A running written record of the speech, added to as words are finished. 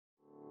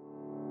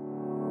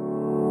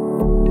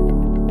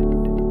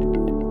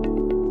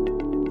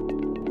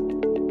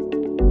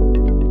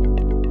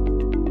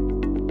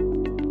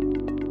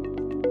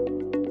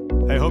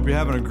Hope you're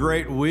having a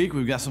great week.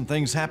 We've got some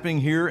things happening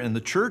here in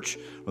the church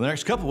for the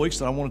next couple of weeks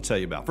that I want to tell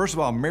you about. First of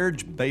all,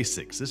 Marriage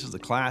Basics. This is the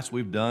class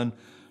we've done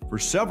for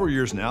several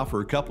years now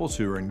for couples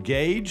who are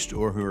engaged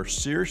or who are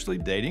seriously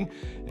dating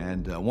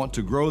and want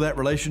to grow that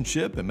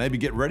relationship and maybe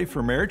get ready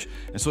for marriage.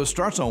 And so it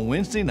starts on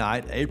Wednesday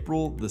night,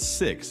 April the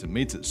 6th. It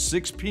meets at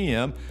 6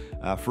 p.m.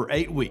 For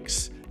 8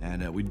 weeks.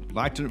 And we'd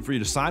like for you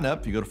to sign up.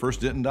 If you go to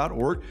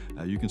firstdenton.org,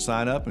 you can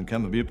sign up and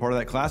come and be a part of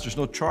that class. There's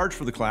no charge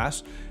for the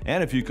class.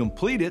 And if you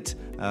complete it,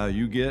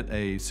 you get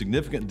a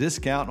significant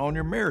discount on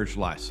your marriage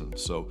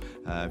license. So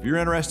if you're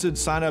interested,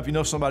 sign up. If you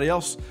know somebody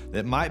else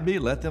that might be,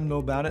 let them know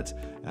about it.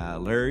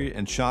 Larry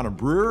and Shauna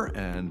Brewer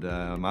and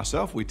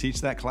myself, we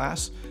teach that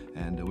class.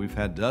 And we've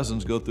had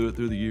dozens go through it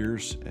through the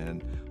years,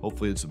 and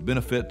hopefully it's a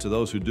benefit to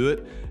those who do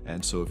it.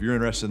 And so if you're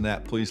interested in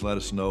that, please let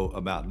us know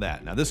about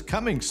that. Now this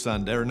coming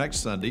Sunday, or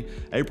next Sunday,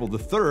 April the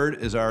 3rd,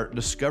 is our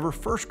Discover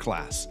First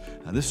class.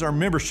 Now, this is our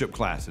membership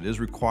class. It is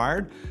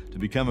required to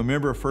become a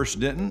member of First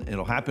Denton.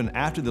 It'll happen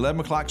after the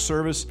 11 o'clock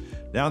service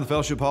down in the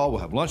fellowship hall.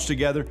 We'll have lunch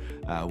together.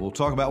 We'll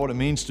talk about what it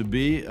means to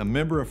be a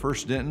member of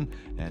First Denton,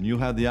 and you'll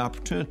have the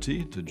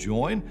opportunity to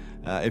join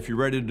if you're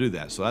ready to do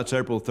that. So that's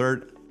April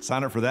 3rd.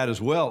 Sign up for that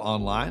as well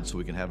online so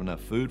we can have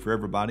enough food for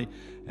everybody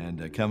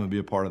and come and be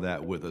a part of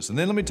that with us. And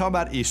then let me talk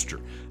about Easter.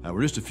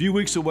 We're just a few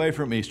weeks away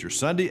from Easter.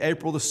 Sunday,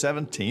 April the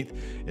 17th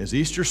is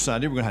Easter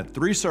Sunday. We're going to have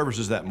 3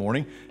 services that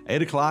morning,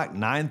 8 o'clock,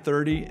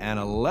 9:30, and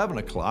 11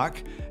 o'clock.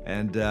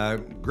 And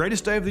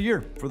greatest day of the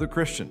year for the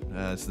Christian.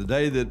 It's the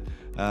day that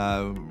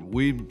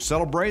we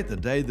celebrate, the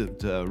day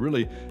that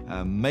really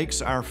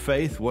makes our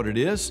faith what it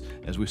is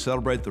as we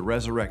celebrate the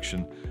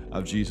resurrection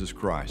of Jesus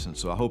Christ. And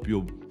so I hope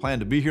you'll plan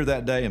to be here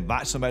that day,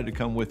 invite somebody to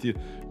come with you.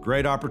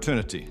 Great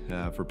opportunity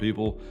for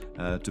people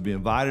to be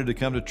invited to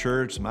come to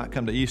church. They might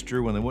come to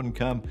Easter when they wouldn't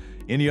come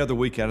any other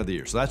week out of the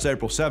year. So that's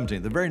April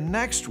 17th. The very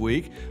next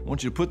week, I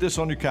want you to put this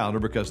on your calendar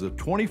because the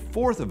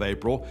 24th of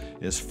April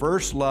is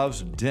First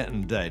Love's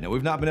Denton Day. Now,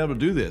 we've not been able to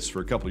do this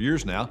for a couple of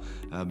years now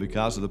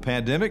because of the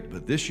pandemic,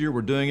 but this year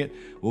we're doing it.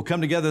 We'll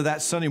come together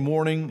that Sunday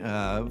morning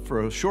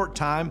for a short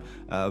time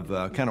of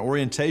kind of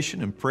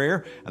orientation and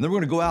prayer, and then we're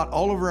going to go out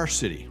all over our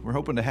city. We're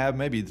hoping to have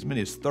maybe as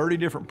many as 30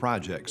 different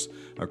projects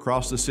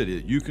across the city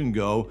that you can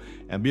go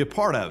and be a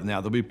part of.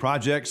 Now, there'll be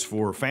projects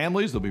for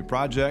families. There'll be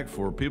projects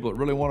for people that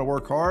really want to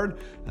work hard.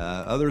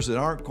 Others that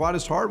aren't quite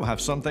as hard. We'll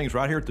have some things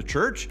right here at the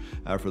church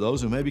for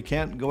those who maybe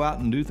can't go out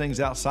and do things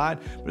outside.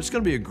 But it's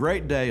going to be a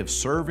great day of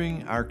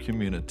serving our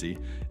community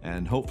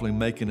and hopefully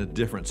making a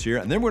difference here.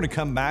 And then we're going to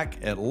come back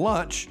at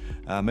lunch,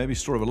 maybe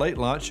sort of a late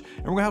lunch,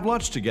 and we're going to have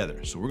lunch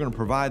together. So we're going to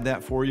provide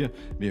that for you.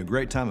 It'll be a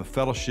great time of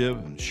fellowship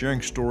and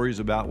sharing stories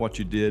about what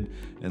you did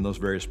in those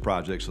various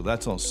projects. So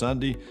that's on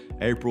Sunday,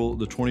 April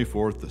the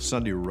 24th, the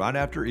Sunday right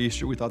after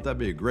Easter. We thought that'd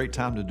be a great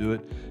time to do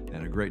it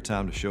and a great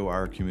time to show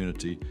our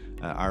community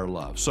our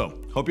love. So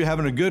hope you're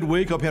having a good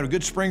week. Hope you had a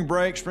good spring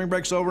break. Spring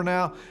break's over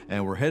now,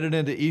 and we're headed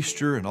into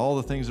Easter and all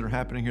the things that are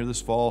happening here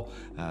this fall.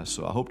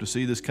 So I hope to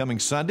see you this coming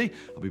Sunday.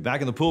 I'll be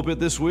back in the pulpit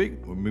this week.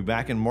 We'll be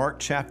back in Mark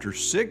chapter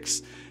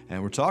 6,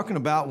 and we're talking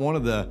about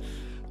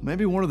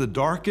maybe one of the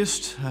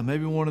darkest,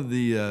 maybe one of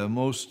the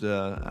most,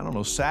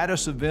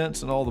 saddest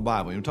events in all the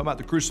Bible. We're talking about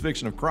the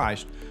crucifixion of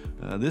Christ.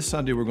 This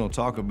Sunday, we're going to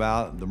talk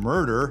about the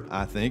murder,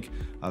 I think,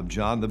 of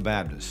John the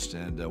Baptist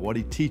and what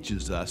he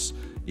teaches us,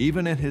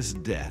 even in his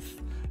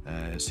death,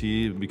 as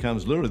he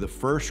becomes literally the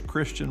first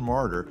Christian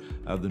martyr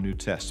of the New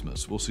Testament.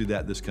 So we'll see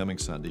that this coming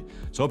Sunday.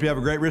 So hope you have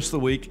a great rest of the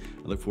week.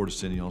 I look forward to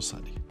seeing you on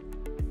Sunday.